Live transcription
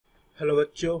Hello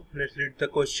bachcho, let's read the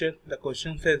question. The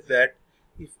question says that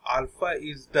if alpha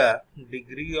is the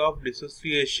degree of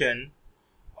dissociation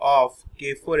of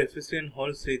K4 efficient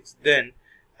whole 6, then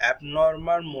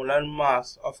abnormal molar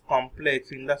mass of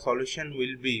complex in the solution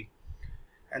will be,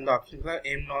 and the options are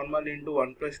m normal into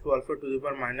 1 plus 2 alpha to the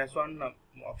power minus 1,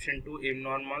 option 2 m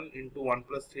normal into 1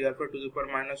 plus 3 alpha to the power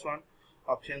minus 1,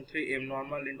 option 3 m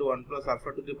normal into 1 plus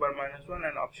alpha to the power minus 1,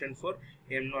 and option 4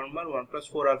 m normal 1 plus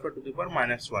 4 alpha to the power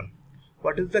minus 1.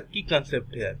 What is the key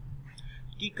concept here?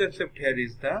 Key concept here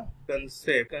is the Van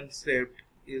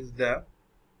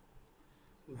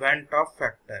 't Hoff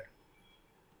factor.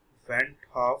 Van 't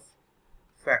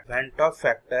Hoff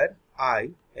factor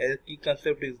I. As key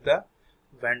concept is the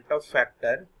Van 't Hoff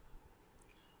factor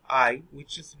I,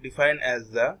 which is defined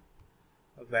as the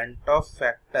Van 't Hoff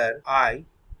factor I,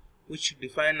 which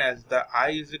defined as the I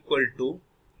is equal to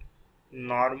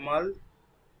normal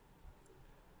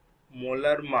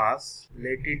molar mass,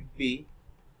 let it be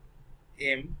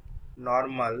m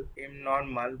normal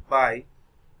by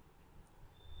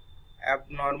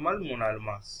abnormal molar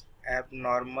mass,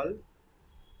 abnormal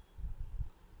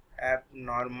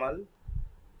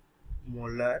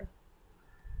molar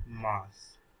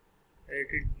mass,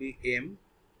 let it be m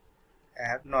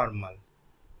abnormal.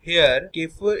 Here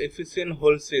K4 efficient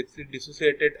whole 6 is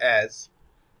dissociated as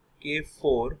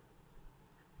K4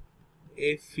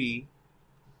 Fe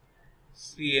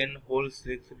Cn whole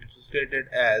 6 dissociated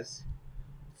as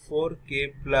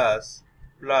 4K plus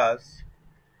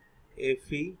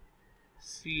Fe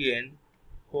Cn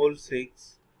whole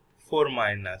 6 4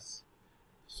 minus.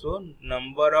 So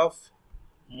number of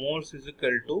moles is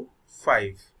equal to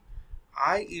 5.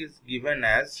 I is given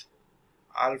as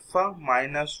alpha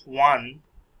minus 1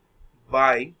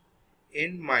 by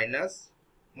n minus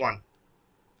 1.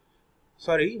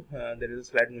 Sorry, there is a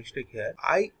slight mistake here.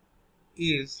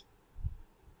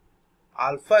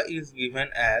 Alpha is given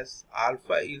as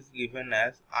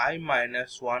I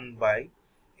minus 1 by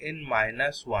n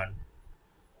minus 1,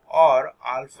 or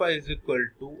alpha is equal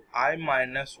to I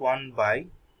minus 1 by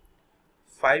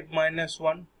 5 minus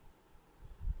 1,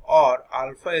 or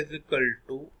alpha is equal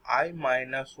to I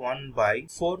minus 1 by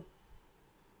 4,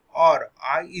 or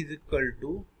I is equal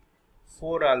to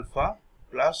 4 alpha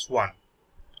plus 1.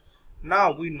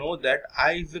 Now we know that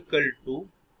I is equal to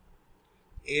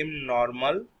m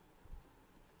normal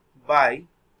by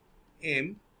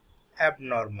m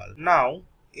abnormal. Now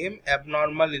m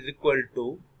abnormal is equal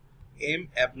to m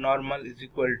normal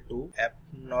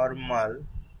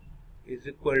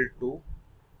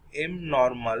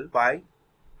by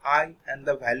I, and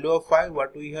the value of I,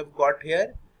 what we have got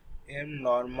here, m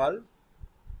normal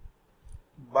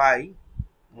by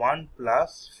 1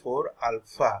 plus 4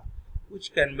 alpha,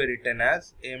 which can be written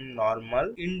as m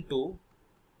normal into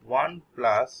 1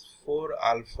 plus 4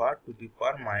 alpha to the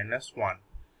power minus 1.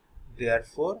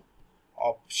 Therefore,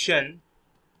 option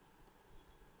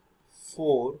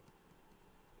 4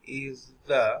 is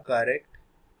the correct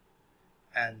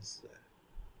answer.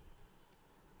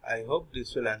 I hope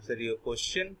this will answer your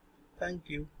question. Thank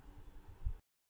you.